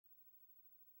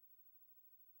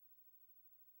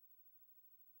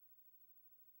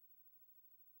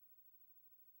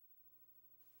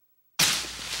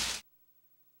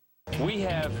We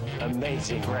have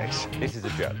amazing grace. This is a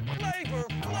joke. Labor,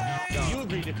 play. You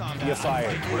agreed to combat. You're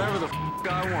fired. Whatever the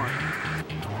I want.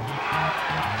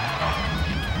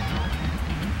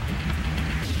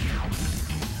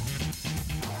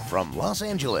 From Los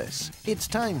Angeles, it's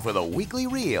time for the Weekly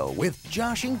Reel with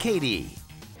Josh and Katie.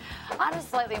 On a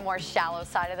slightly more shallow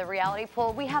side of the reality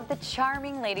pool, we have the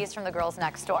charming ladies from the Girls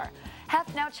Next Door.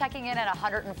 Hef, now checking in at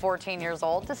 114 years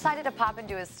old, decided to pop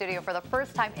into his studio for the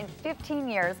first time in 15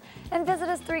 years and visit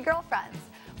his 3 girlfriends.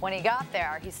 When he got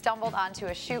there, he stumbled onto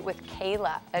a shoot with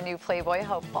Kayla, a new Playboy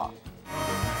hopeful.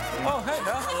 Oh, hey,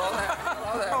 Beth. Hello there.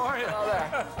 Hello there. How are you? Hello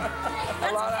there.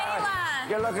 Hello there.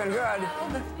 You're looking good.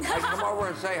 I'd come over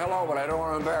and say hello, but I don't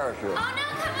want to embarrass you. Oh, no,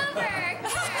 come over.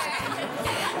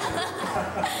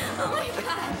 Oh, my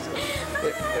gosh.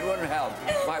 It wouldn't help.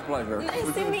 My pleasure.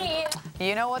 Nice to meet you.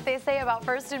 You know what they say about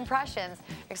first impressions,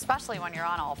 especially when you're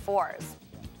on all fours.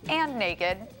 And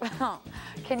naked.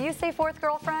 Can you say 4th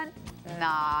girlfriend?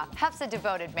 Nah, Hef's a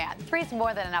devoted man. 3's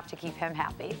more than enough to keep him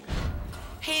happy.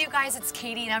 Hey you guys, it's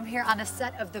Katie and I'm here on a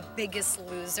set of The Biggest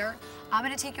Loser. I'm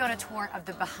gonna take you on a tour of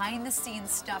the behind the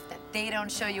scenes stuff that they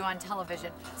don't show you on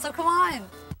television. So come on.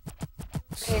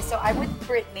 Okay, so I'm with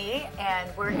Brittany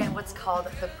and we're in what's called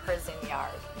the prison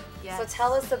yard. Yes. So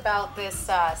tell us about this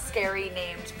scary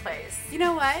named place. You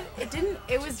know what?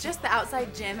 It was just the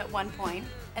outside gym at one point.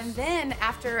 And then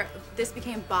after this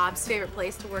became Bob's favorite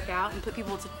place to work out and put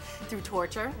people through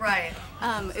torture, right?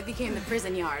 It became the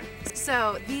prison yard.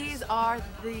 So these are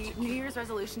the New Year's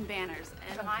resolution banners,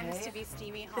 and mine is to be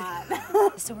steamy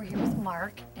hot. So we're here with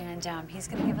Mark, and he's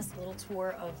going to give us a little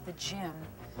tour of the gym.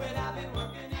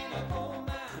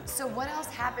 So what else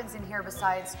happens in here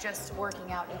besides just working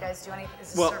out? You guys do anything?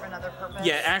 Does this serve another purpose?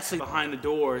 Yeah, actually behind the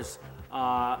doors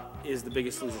is the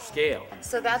Biggest Loser scale.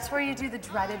 So that's where you do the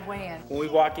dreaded weigh-in. When we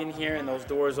walk in here and those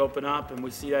doors open up and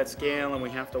we see that scale and we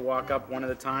have to walk up one at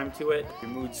a time to it,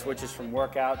 your mood switches from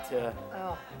workout to,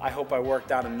 I hope I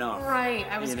worked out enough. Right,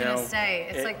 I was gonna say,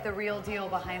 it's like the real deal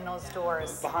behind those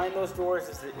doors. Behind those doors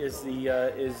is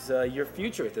your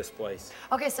future at this place.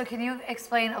 Okay, so can you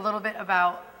explain a little bit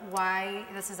about why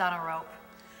this is on a rope?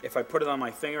 If I put it on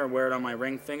my finger and wear it on my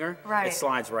ring finger, it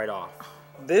slides right off.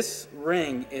 This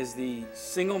ring is the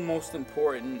single most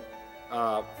important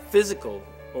physical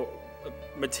or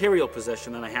material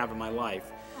possession that I have in my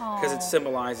life because it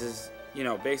symbolizes, you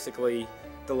know, basically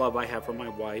the love I have for my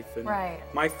wife and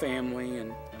my family,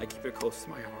 and I keep it close to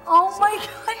my heart. Oh my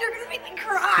God, you're gonna make me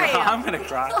cry. I'm gonna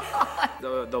cry.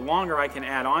 The longer I can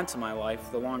add on to my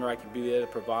life, the longer I can be there to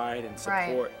provide and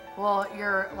support. Well,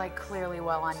 you're like clearly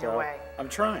well on your way. I'm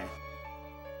trying.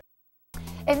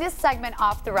 In this segment,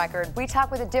 Off the Record, we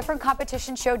talk with a different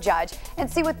competition show judge and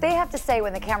see what they have to say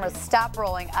when the cameras stop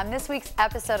rolling on this week's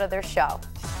episode of their show.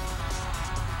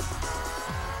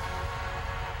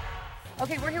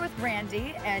 Okay, we're here with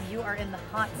Randy, and you are in the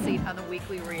hot seat on the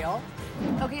Weekly Reel.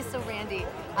 Okay, so Randy,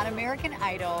 on American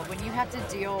Idol, when you have to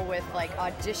deal with like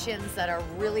auditions that are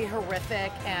really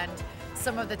horrific and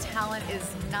some of the talent is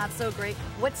not so great,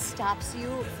 what stops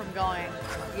you from going,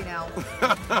 you know?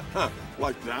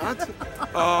 Like that?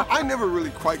 I never really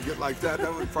quite get like that.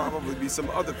 That would probably be some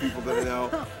other people that I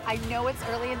know. I know it's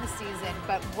early in the season,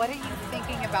 but what are you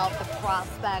thinking about the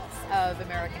prospects of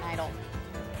American Idol?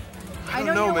 I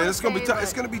don't know, man. It's gonna be tough.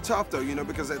 It's gonna be tough, though, you know,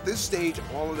 because at this stage,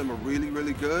 all of them are really,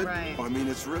 really good. Right. I mean,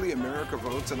 it's really America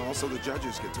votes, and also the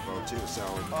judges get to vote too. So,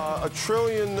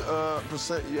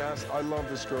 1,000,000,000% yes. I love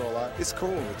this girl. It's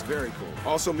cool. It's very cool.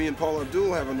 Also, me and Paula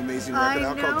Abdul have an amazing record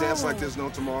out called "Dance Like There's No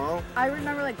Tomorrow." I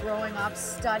remember like growing up,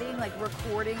 studying, like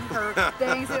recording her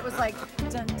things. It was like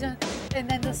dun dun, and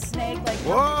then the snake, like.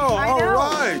 Whoa! All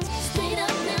right.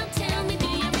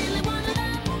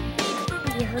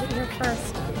 You heard it here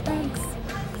first. Thanks.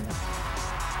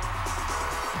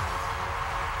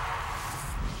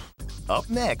 Up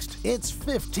next, it's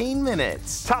 15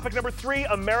 minutes. Topic number 3,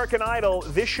 American Idol.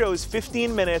 This show's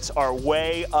 15 minutes are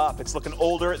way up. It's looking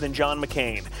older than John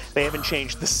McCain. They haven't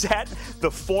changed the set, the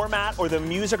format, or the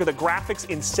music, or the graphics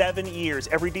in 7 years.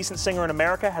 Every decent singer in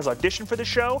America has auditioned for the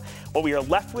show. What we are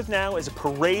left with now is a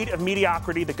parade of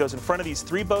mediocrity that goes in front of these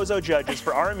 3 bozo judges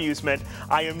for our amusement.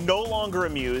 I am no longer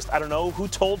amused. I don't know who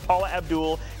told Paula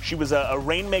Abdul she was a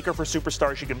rainmaker for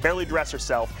Superstars. She can barely dress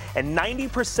herself. And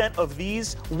 90% of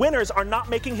these winners are not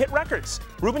making hit records.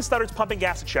 Ruben Studdard's pumping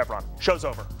gas at Chevron. Show's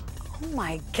over. Oh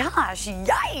my gosh,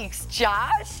 yikes,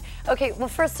 Josh. Okay, well,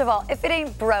 first of all, if it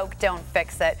ain't broke, don't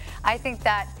fix it. I think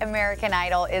that American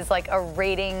Idol is like a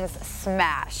ratings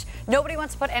smash. Nobody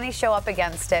wants to put any show up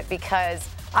against it because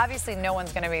obviously no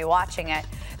one's going to be watching it.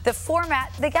 The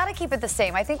format, they got to keep it the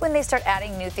same. I think when they start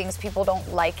adding new things, people don't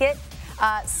like it.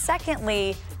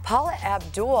 Secondly, Paula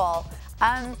Abdul.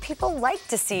 People like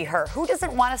to see her. Who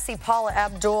doesn't want to see Paula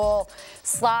Abdul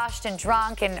sloshed and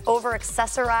drunk and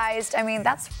over-accessorized? I mean,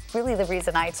 that's really the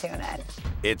reason I tune in.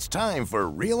 It's time for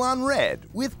Reel on Red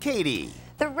with Katie.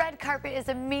 The red carpet is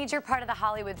a major part of the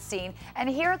Hollywood scene, and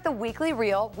here at the Weekly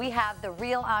Reel, we have the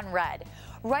Reel on Red.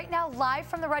 Right now, live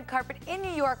from the red carpet in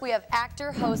New York, we have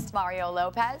actor-host Mario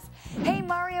Lopez. Hey,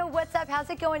 Mario, what's up? How's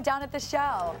it going down at the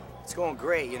show? It's going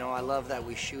great. You know, I love that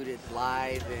we shoot it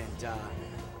live,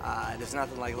 and there's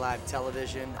nothing like live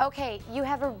television. Okay, you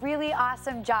have a really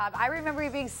awesome job. I remember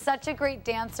you being such a great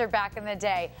dancer back in the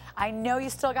day. I know you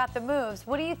still got the moves.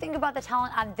 What do you think about the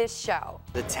talent on this show?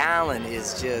 The talent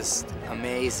is just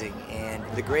amazing, and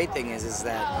the great thing is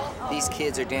that these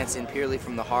kids are dancing purely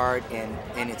from the heart,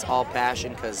 and it's all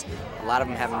passion because a lot of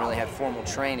them haven't really had formal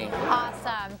training.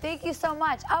 Awesome. Thank you so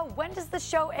much. Oh, when does the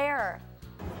show air?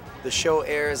 The show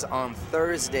airs on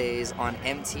Thursdays on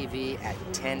MTV at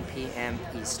 10 p.m.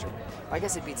 Eastern. I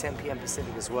guess it'd be 10 p.m.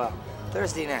 Pacific as well.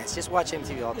 Thursday nights. Just watch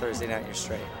MTV all Thursday night and you're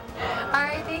straight. All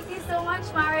right, thank you so much,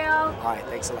 Mario. All right,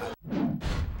 thanks a lot.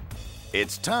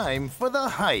 It's time for the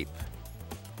Hype.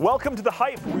 Welcome to The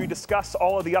Hype, where we discuss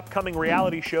all of the upcoming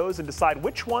reality shows and decide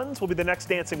which ones will be the next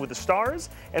Dancing with the Stars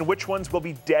and which ones will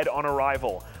be dead on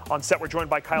arrival. On set, we're joined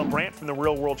by Kyle Brandt from the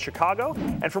Real World Chicago,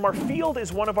 and from our field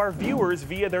is one of our viewers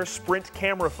via their Sprint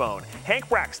camera phone. Hank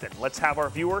Braxton, let's have our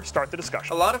viewer start the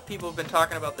discussion. A lot of people have been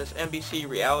talking about this NBC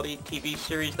reality TV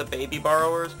series, The Baby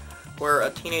Borrowers, where a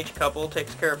teenage couple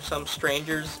takes care of some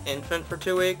stranger's infant for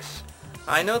 2 weeks.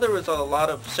 I know there was a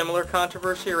lot of similar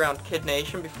controversy around Kid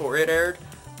Nation before it aired,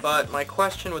 but my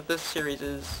question with this series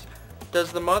is,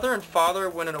 does the mother and father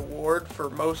win an award for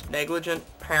most negligent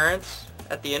parents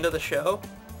at the end of the show?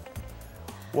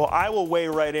 Well, I will weigh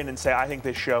right in and say I think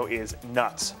this show is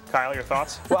nuts. Kyle, your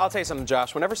thoughts? Well, I'll tell you something,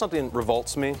 Josh. Whenever something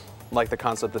revolts me, like the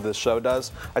concept of this show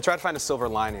does, I try to find a silver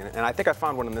lining, and I think I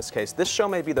found one in this case. This show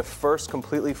may be the first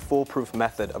completely foolproof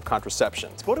method of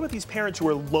contraception. What about these parents who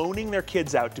are loaning their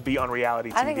kids out to be on reality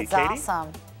TV? I think it's Katie?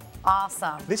 awesome.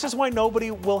 Awesome. This is why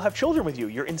nobody will have children with you.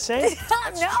 You're insane.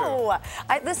 No.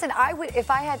 Listen, I would,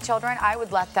 if I had children, I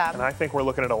would let them. And I think we're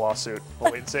looking at a lawsuit.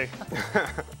 We'll wait and see.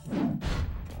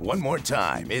 One more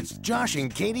time, it's Josh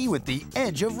and Katie with the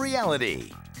edge of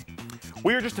reality.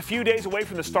 We are just a few days away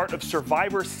from the start of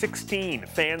Survivor 16,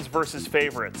 fans versus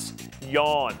favorites.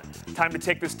 Yawn. Time to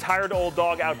take this tired old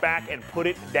dog out back and put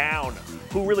it down.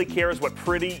 Who really cares what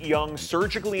pretty, young,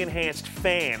 surgically enhanced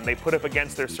fan they put up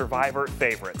against their Survivor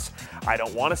favorites? I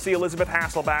don't want to see Elizabeth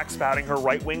Hasselbeck spouting her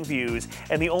right-wing views,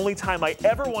 and the only time I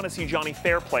ever want to see Johnny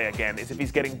Fairplay again is if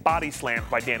he's getting body slammed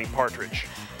by Danny Partridge.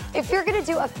 If you're going to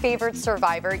do a favorite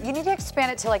Survivor, you need to expand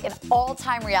it to like an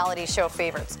all-time reality show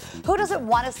favorites. Who doesn't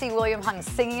want to see William Hung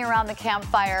singing around the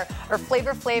campfire, or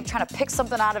Flavor Flav trying to pick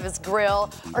something out of his grill,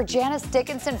 or Janice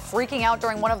Dickinson freaking out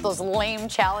during one of those lame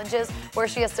challenges where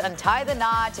she has to untie the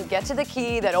knot to get to the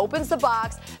key that opens the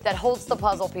box that holds the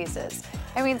puzzle pieces?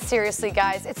 I mean, seriously,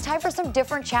 guys, it's time for some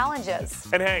different challenges.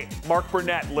 And hey, Mark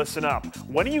Burnett, listen up.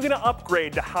 When are you going to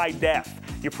upgrade to high def?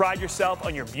 You pride yourself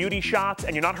on your beauty shots,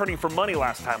 and you're not hurting for money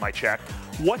last time I checked.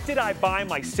 What did I buy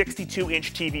my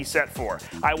 62-inch TV set for?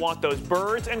 I want those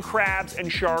birds and crabs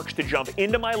and sharks to jump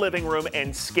into my living room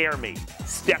and scare me.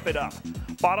 Step it up.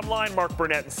 Bottom line, Mark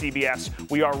Burnett and CBS,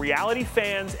 we are reality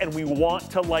fans and we want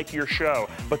to like your show,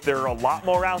 but there are a lot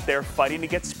more out there fighting to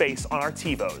get space on our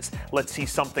TiVos. Let's see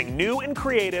something new and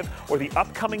creative, or the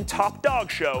upcoming Top Dog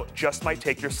show just might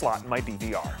take your slot in my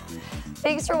DVR.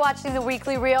 Thanks for watching The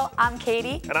Weekly Reel. I'm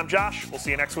Katie. And I'm Josh. We'll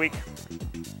see you next week.